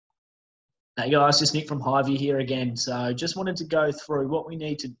Hey guys, just Nick from Highview here again. So just wanted to go through what we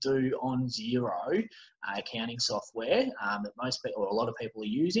need to do on Xero accounting software that most people, or a lot of people are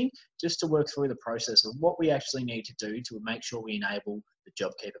using, just to work through the process of what we actually need to do to make sure we enable the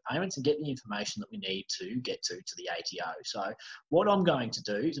JobKeeper payments and get the information that we need to get to the ATO. So what I'm going to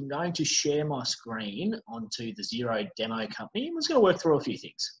do is I'm going to share my screen onto the Xero demo company. I'm just going to work through a few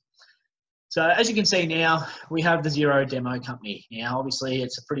things. So as you can see now, we have the Xero demo company. Now, obviously,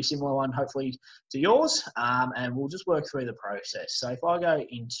 it's a pretty similar one, hopefully, to yours, and we'll just work through the process. So if I go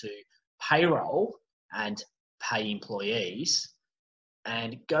into payroll and pay employees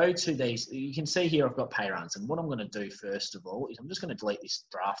and go to these, you can see here I've got pay runs. And what I'm going to do first of all is I'm just going to delete this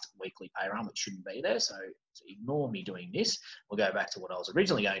draft weekly pay run, which shouldn't be there. So ignore me doing this. We'll go back to what I was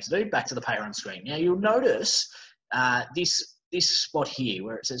originally going to do, back to the pay run screen. Now, you'll notice this spot here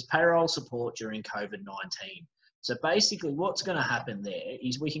where it says Payroll Support during COVID-19. So basically what's going to happen there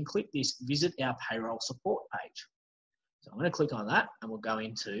is we can click this Visit Our Payroll Support page. So I'm going to click on that and we'll go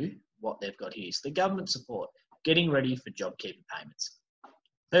into what they've got here. So the government support, getting ready for JobKeeper payments.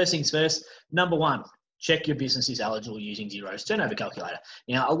 First things first, number one, check your business is eligible using Xero's turnover calculator.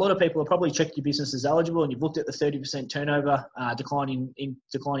 Now, a lot of people have probably checked your business is eligible and you've looked at the 30% turnover, decline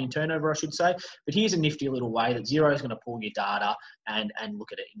in turnover, I should say. But here's a nifty little way that Xero is going to pull your data and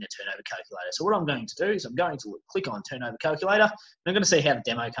look at it in the turnover calculator. So what I'm going to do is I'm going to click on turnover calculator and I'm going to see how the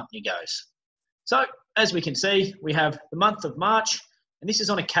demo company goes. So as we can see, we have the month of March. And this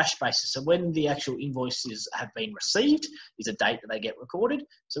is on a cash basis. So when the actual invoices have been received is a date that they get recorded.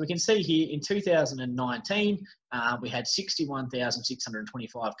 So we can see here in 2019, we had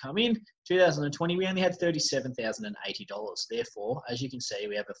 61,625 come in. 2020, we only had $37,080. Therefore, as you can see,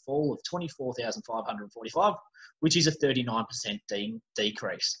 we have a fall of 24,545, which is a 39%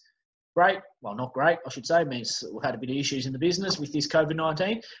 decrease. Great, well, not great, I should say. It means we've had a bit of issues in the business with this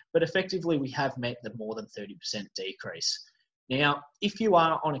COVID-19, but effectively we have met the more than 30% decrease. Now, if you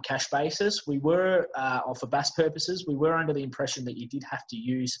are on a cash basis, we were, or for BAS purposes, we were under the impression that you did have to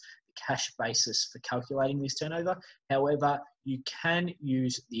use the cash basis for calculating this turnover. However, you can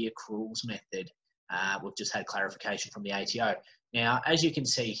use the accruals method. We've just had clarification from the ATO. Now, as you can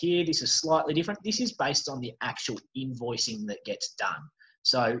see here, this is slightly different. This is based on the actual invoicing that gets done.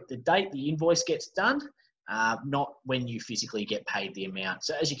 So the date the invoice gets done, not when you physically get paid the amount.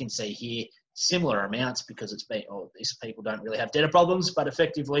 So as you can see here, similar amounts because it's been, or these people don't really have debtor problems, but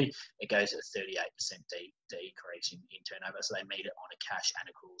effectively it goes at a 38% decrease in turnover. So they meet it on a cash and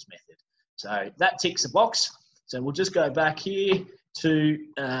accruals method. So that ticks the box. So we'll just go back here to,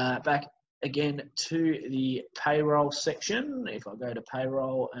 back again to the payroll section. If I go to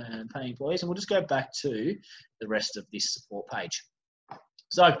payroll and pay employees, and we'll just go back to the rest of this support page.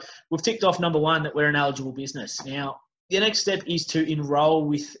 So we've ticked off number one, that we're an eligible business. Now, the next step is to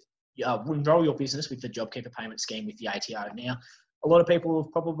enrol your business with the JobKeeper payment scheme with the ATO. Now, a lot of people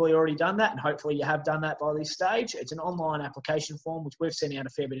have probably already done that, and hopefully you have done that by this stage. It's an online application form, which we've sent out a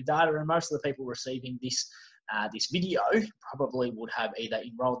fair bit of data, and most of the people receiving this video probably would have either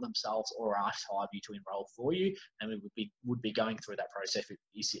enrolled themselves or asked Highview to enroll for you, and we would be going through that process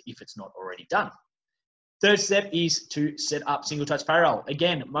if it's not already done. Third step is to set up single touch payroll.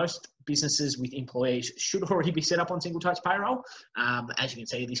 Again, most businesses with employees should already be set up on single touch payroll. As you can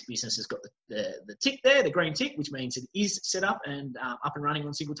see, this business has got the tick there, the green tick, which means it is set up and running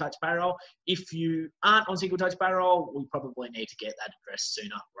on single touch payroll. If you aren't on single touch payroll, we probably need to get that addressed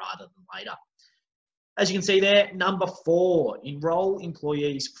sooner rather than later. As you can see there, number 4, enroll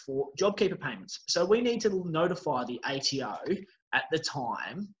employees for JobKeeper payments. So we need to notify the ATO at the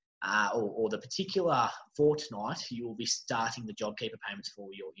time or the particular fortnight you will be starting the JobKeeper payments for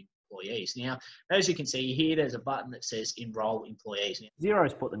your employees. Now, as you can see here, there's a button that says enrol employees.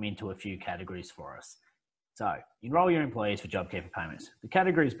 Xero's put them into a few categories for us. So, enrol your employees for JobKeeper payments. The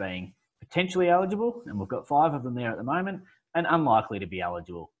categories being potentially eligible, and we've got 5 of them there at the moment, and unlikely to be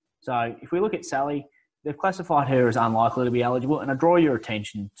eligible. So, if we look at Sally, they've classified her as unlikely to be eligible, and I draw your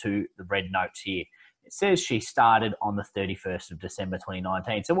attention to the red notes here. It says she started on the 31st of December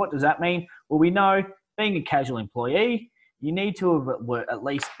 2019. So what does that mean? Well, we know being a casual employee, you need to have at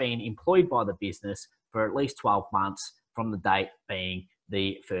least been employed by the business for at least 12 months from the date being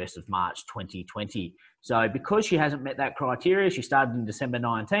the 1st of March 2020. So because she hasn't met that criteria, she started in December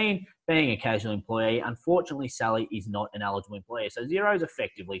 19, being a casual employee. Unfortunately, Sally is not an eligible employee. So Xero's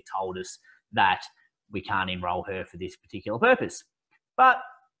effectively told us that we can't enroll her for this particular purpose. But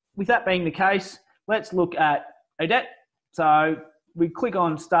with that being the case, let's look at Odette. So we click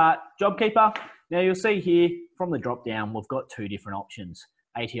on Start JobKeeper. Now you'll see here from the drop down, we've got 2 different options,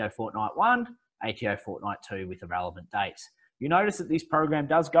 ATO Fortnight 1, ATO Fortnight 2 with the relevant dates. You notice that this program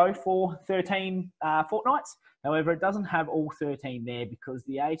does go for 13 fortnights. However, it doesn't have all 13 there because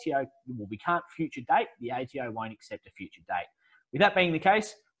the ATO, well, we can't future date. The ATO won't accept a future date. With that being the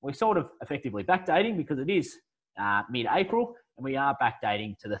case, we're sort of effectively backdating because it is mid-April and we are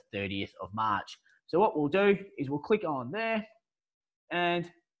backdating to the 30th of March. So what we'll do is we'll click on there and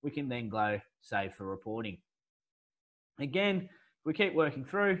we can then go save for reporting. Again, we keep working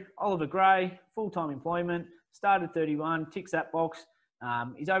through. Oliver Gray, full-time employment, started 31, ticks that box.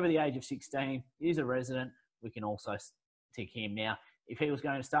 He's over the age of 16, is a resident. We can also tick him. Now, if he was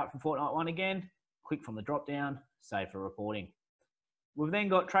going to start from fortnight 1 again, click from the drop down, save for reporting. We've then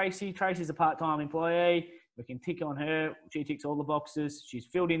got Tracy. Tracy's a part-time employee. We can tick on her. She ticks all the boxes. She's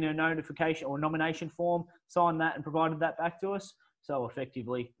filled in her notification or nomination form, signed that and provided that back to us. So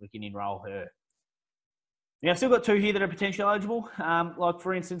effectively, we can enrol her. Now, I've still got 2 here that are potentially eligible. Like,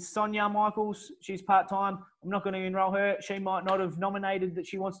 for instance, Sonia Michaels, she's part-time. I'm not going to enrol her. She might not have nominated that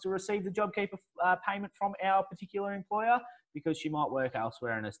she wants to receive the JobKeeper payment from our particular employer because she might work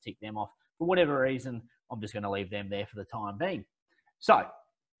elsewhere and has ticked them off. For whatever reason, I'm just going to leave them there for the time being. So,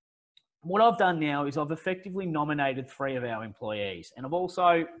 what I've done now is I've effectively nominated 3 of our employees. And I've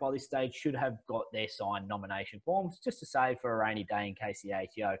also, by this stage, should have got their signed nomination forms just to save for a rainy day in case the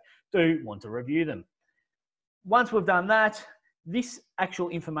ATO do want to review them. Once we've done that, this actual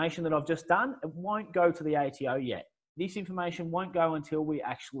information that I've just done, it won't go to the ATO yet. This information won't go until we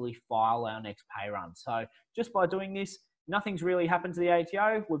actually file our next pay run. So just by doing this, nothing's really happened to the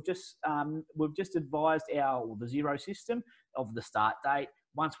ATO. We've just advised the Xero system of the start date.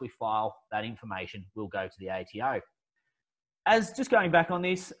 Once we file that information, we'll go to the ATO. As just going back on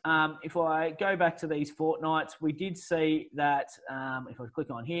this, if I go back to these fortnights, we did see that if I click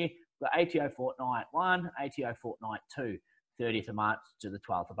on here, the ATO fortnight 1, ATO fortnight 2, 30th of March to the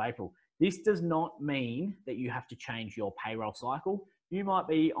 12th of April. This does not mean that you have to change your payroll cycle. You might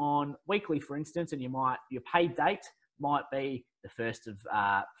be on weekly, for instance, and your pay date might be the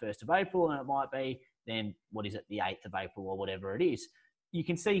 1st of April, and it might be then, the 8th of April or whatever it is. You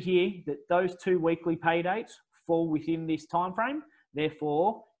can see here that those 2 weekly pay dates fall within this time frame.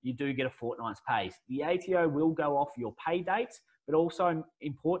 Therefore, you do get a fortnight's pay. The ATO will go off your pay dates, but also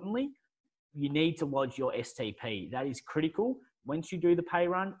importantly, you need to lodge your STP. That is critical. Once you do the pay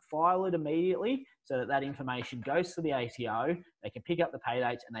run, file it immediately so that that information goes to the ATO. They can pick up the pay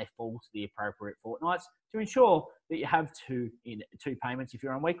dates and they fall to the appropriate fortnights to ensure that you have two payments if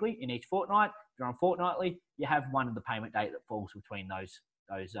you're on weekly in each fortnight. If you're on fortnightly, you have one of the payment date that falls between those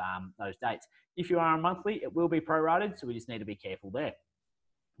dates. If you are on monthly, it will be prorated, so we just need to be careful there.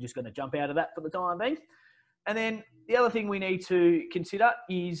 I'm just going to jump out of that for the time being. And then the other thing we need to consider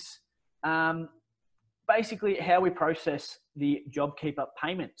is basically how we process the JobKeeper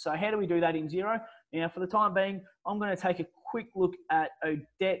payment. So how do we do that in Xero? Now, for the time being, I'm going to take a quick look at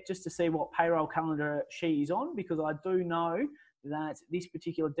Odette just to see what payroll calendar she is on, because I do know that this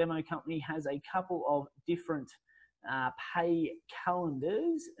particular demo company has a couple of different pay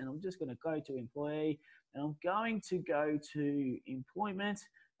calendars. And I'm just going to go to employee and I'm going to go to employment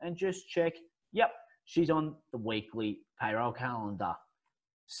and just check, yep, she's on the weekly payroll calendar.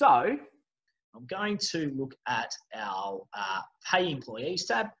 So I'm going to look at our pay employees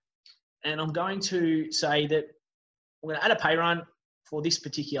tab, and I'm going to say that we're going to add a pay run for this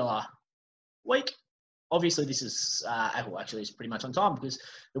particular week. Obviously, this is, actually it's pretty much on time because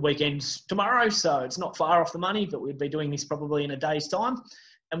the weekend's tomorrow, so it's not far off the money, but we'd be doing this probably in a day's time.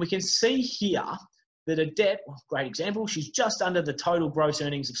 And we can see here that Odette, great example, she's just under the total gross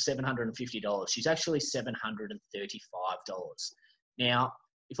earnings of $750. She's actually $735. Now,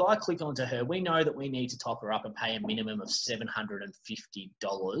 if I click onto her, we know that we need to top her up and pay a minimum of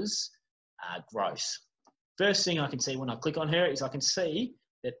 $750 gross. First thing I can see when I click on her is I can see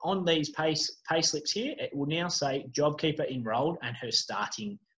that on these pay slips here, it will now say JobKeeper enrolled and her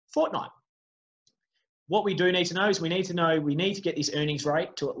starting fortnight. What we do need to know is we need to get this earnings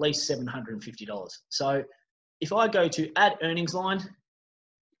rate to at least $750. So if I go to add earnings line,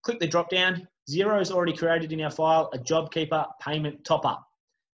 click the drop down, Xero is already created in our file a JobKeeper payment top up.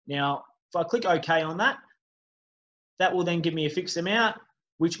 Now, if I click OK on that, that will then give me a fixed amount,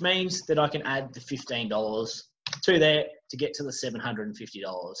 which means that I can add the $15 to there to get to the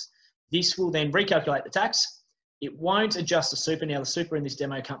 $750. This will then recalculate the tax. It won't adjust the super. Now, the super in this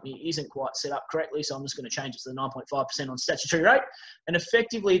demo company isn't quite set up correctly, so I'm just going to change it to the 9.5% on statutory rate. And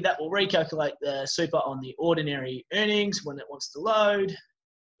effectively, that will recalculate the super on the ordinary earnings when it wants to load.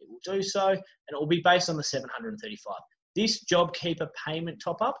 It will do so, and it will be based on the 735. This JobKeeper payment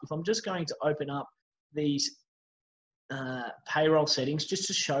top up, if I'm just going to open up these payroll settings just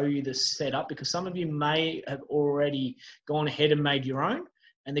to show you the setup, because some of you may have already gone ahead and made your own.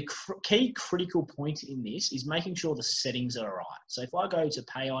 And the key critical point in this is making sure the settings are right. So if I go to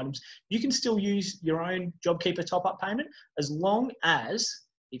pay items, you can still use your own JobKeeper top-up payment as long as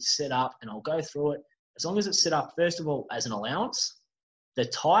it's set up, and I'll go through it, as long as it's set up, first of all, as an allowance. The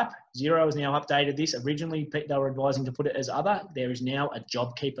type, Xero has now updated this. Originally, they were advising to put it as other. There is now a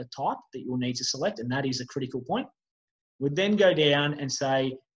JobKeeper type that you'll need to select, and that is a critical point. We'd then go down and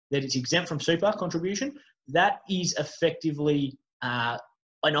say that it's exempt from super contribution. That is effectively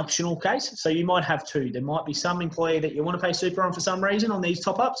an optional case. So you might have two. There might be some employee that you want to pay super on for some reason on these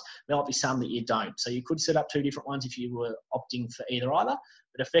top-ups. There might be some that you don't. So you could set up two different ones if you were opting for either,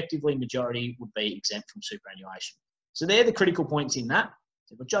 but effectively majority would be exempt from superannuation. So they're the critical points in that.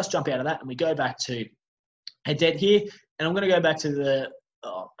 So we'll just jump out of that and we go back to a debt here. And I'm going to go back to the,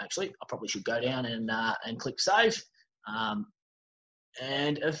 actually, I probably should go down and click save.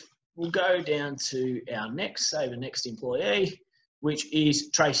 And if we'll go down to our next, save a next employee, which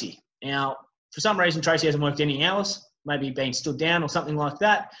is Tracy. Now, for some reason, Tracy hasn't worked any hours, maybe been stood down or something like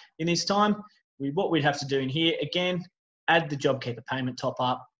that in this time. What we'd have to do in here, again, add the JobKeeper payment top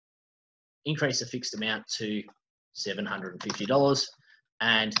up, increase the fixed amount to $750,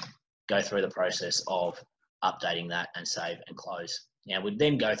 and go through the process of updating that and save and close. Now, we'd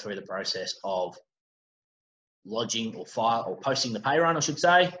then go through the process of lodging or file or posting the pay run, I should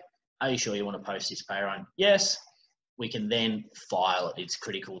say. Are you sure you want to post this pay run? Yes. We can then file it. It's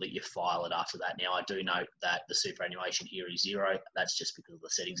critical that you file it after that. Now, I do note that the superannuation here is zero. That's just because of the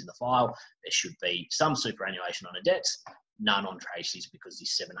settings in the file. There should be some superannuation on a debts, none on Tracy's, because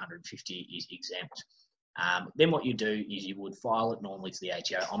this 750 is exempt. Then what you do is you would file it normally to the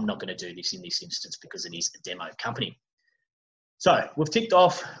ATO. I'm not going to do this in this instance because it is a demo company. So we've ticked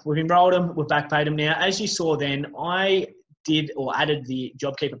off, we've enrolled them, we've backpaid them. Now, as you saw then, I did or added the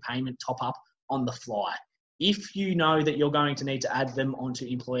JobKeeper payment top up on the fly. If you know that you're going to need to add them onto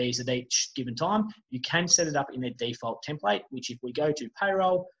employees at each given time, you can set it up in their default template, which if we go to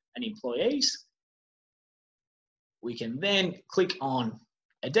payroll and employees, we can then click on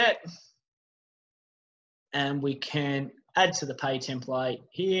a debt and we can add to the pay template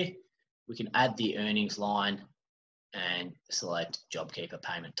here. We can add the earnings line and select JobKeeper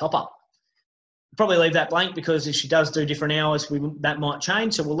payment top up. Probably leave that blank because if she does do different hours, that might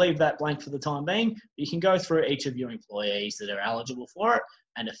change. So we'll leave that blank for the time being. You can go through each of your employees that are eligible for it,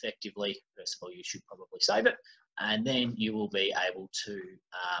 and effectively, first of all, you should probably save it, and then you will be able to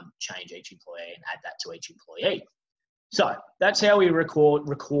change each employee and add that to each employee. So that's how we record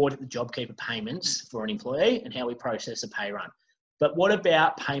the JobKeeper payments for an employee and how we process a pay run. But what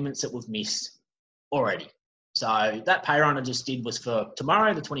about payments that we've missed already? So that pay run I just did was for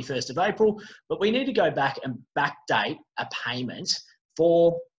tomorrow, the 21st of April, but we need to go back and backdate a payment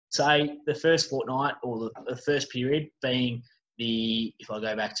for, say, the first fortnight or the first period being if I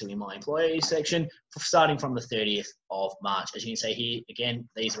go back to in my employees section, starting from the 30th of March. As you can see here, again,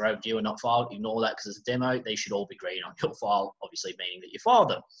 these are overdue and not filed. Ignore that because it's a demo. These should all be green on your file, obviously meaning that you filed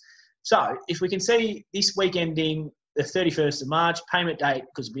them. So if we can see this week ending the 31st of March, payment date,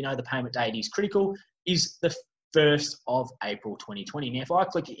 because we know the payment date is critical, is the 1st of April 2020. Now, if I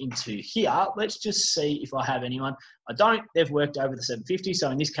click into here, let's just see if I have anyone. I don't. They've worked over the 750,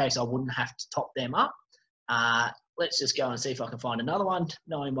 so in this case, I wouldn't have to top them up. Let's just go and see if I can find another one.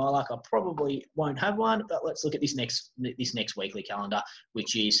 Knowing my luck, I probably won't have one, but let's look at this next weekly calendar,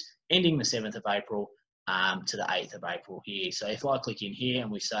 which is ending the 7th of April to the 8th of April here. So if I click in here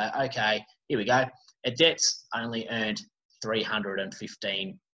and we say, okay, here we go. A debt's only earned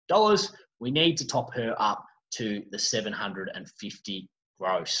 $315. We need to top her up to the 750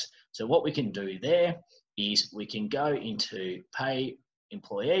 gross. So what we can do there is we can go into pay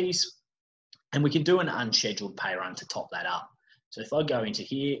employees and we can do an unscheduled pay run to top that up. So if I go into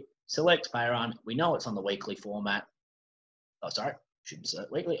here, select pay run, we know it's on the weekly format. Oh, sorry, shouldn't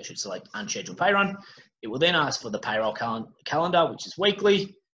select weekly, I should select unscheduled pay run. It will then ask for the payroll calendar, which is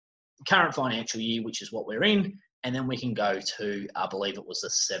weekly, current financial year, which is what we're in, and then we can go to, I believe it was the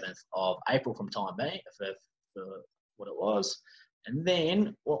 7th of April from time being for what it was. And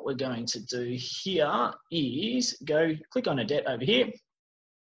then what we're going to do here is go click on a debt over here.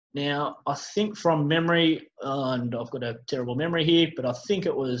 Now, I think from memory, and I've got a terrible memory here, but I think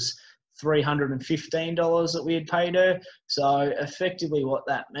it was $315 that we had paid her. So effectively what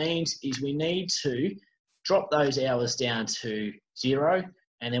that means is we need to drop those hours down to 0,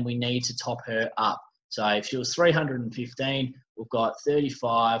 and then we need to top her up. So if she was 315, we've got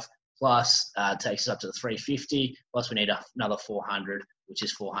 35 plus takes us up to the 350, plus we need another 400, which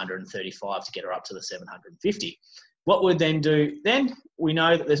is 435 to get her up to the 750. What we'll then do, then we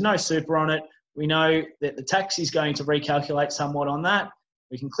know that there's no super on it. We know that the tax is going to recalculate somewhat on that.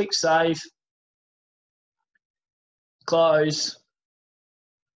 We can click save, close,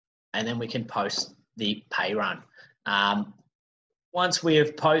 and then we can post the pay run. Once we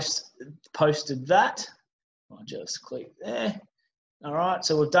have posted that, I'll just click there. All right,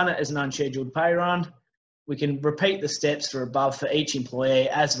 so we've done it as an unscheduled pay run. We can repeat the steps for above for each employee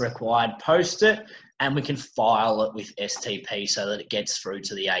as required, post it, and we can file it with STP so that it gets through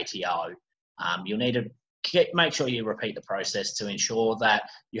to the ATO. You'll need to make sure you repeat the process to ensure that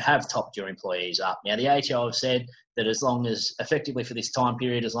you have topped your employees up. Now, the ATO have said that as long as, effectively for this time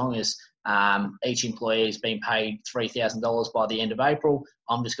period, as long as each employee has been paid $3,000 by the end of April,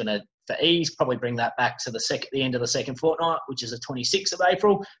 I'm just going to, for ease, probably bring that back to the end of the second fortnight, which is the 26th of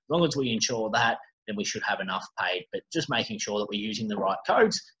April. As long as we ensure that, then we should have enough paid, but just making sure that we're using the right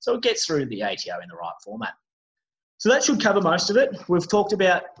codes so it gets through the ATO in the right format. So that should cover most of it. We've talked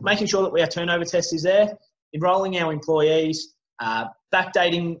about making sure that our turnover test is there, enrolling our employees,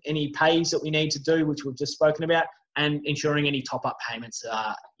 backdating any pays that we need to do, which we've just spoken about, and ensuring any top-up payments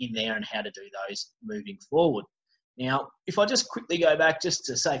are in there and how to do those moving forward. Now, if I just quickly go back just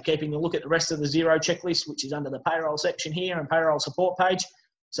to safekeeping a look at the rest of the Xero checklist, which is under the payroll section here and payroll support page.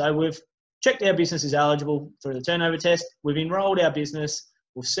 So we've checked our business is eligible through the turnover test. We've enrolled our business.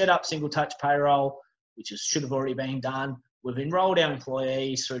 We've set up single touch payroll, which should have already been done. We've enrolled our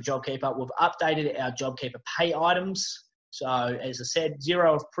employees through JobKeeper. We've updated our JobKeeper pay items. So as I said,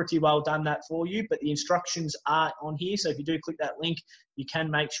 Xero have pretty well done that for you, but the instructions are on here. So if you do click that link, you can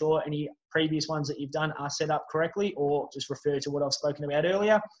make sure any previous ones that you've done are set up correctly, or just refer to what I've spoken about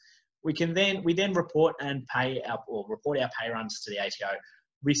earlier. We then report our pay runs to the ATO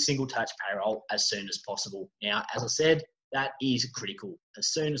with single touch payroll as soon as possible. Now, as I said, that is critical.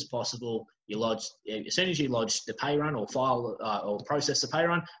 As soon as possible, as soon as you lodge the pay run or file or process the pay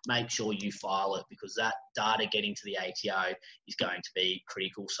run, make sure you file it, because that data getting to the ATO is going to be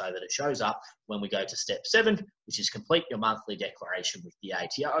critical so that it shows up when we go to step 7, which is complete your monthly declaration with the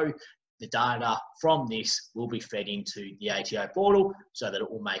ATO. The data from this will be fed into the ATO portal so that it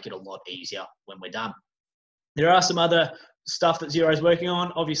will make it a lot easier when we're done. There are some other stuff that Xero is working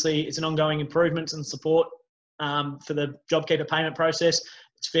on. Obviously, it's an ongoing improvements and support for the JobKeeper payment process.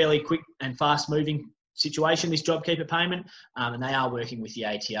 It's fairly quick and fast moving situation, this JobKeeper payment, and they are working with the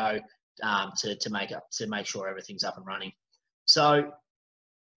ATO to make sure everything's up and running. So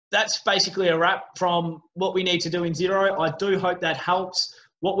that's basically a wrap from what we need to do in Xero. I do hope that helps.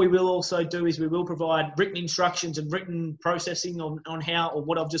 What we will also do is we will provide written instructions and written processing on how or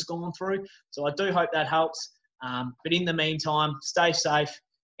what I've just gone through. So I do hope that helps. But in the meantime, stay safe.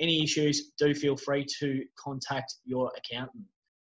 Any issues, do feel free to contact your accountant.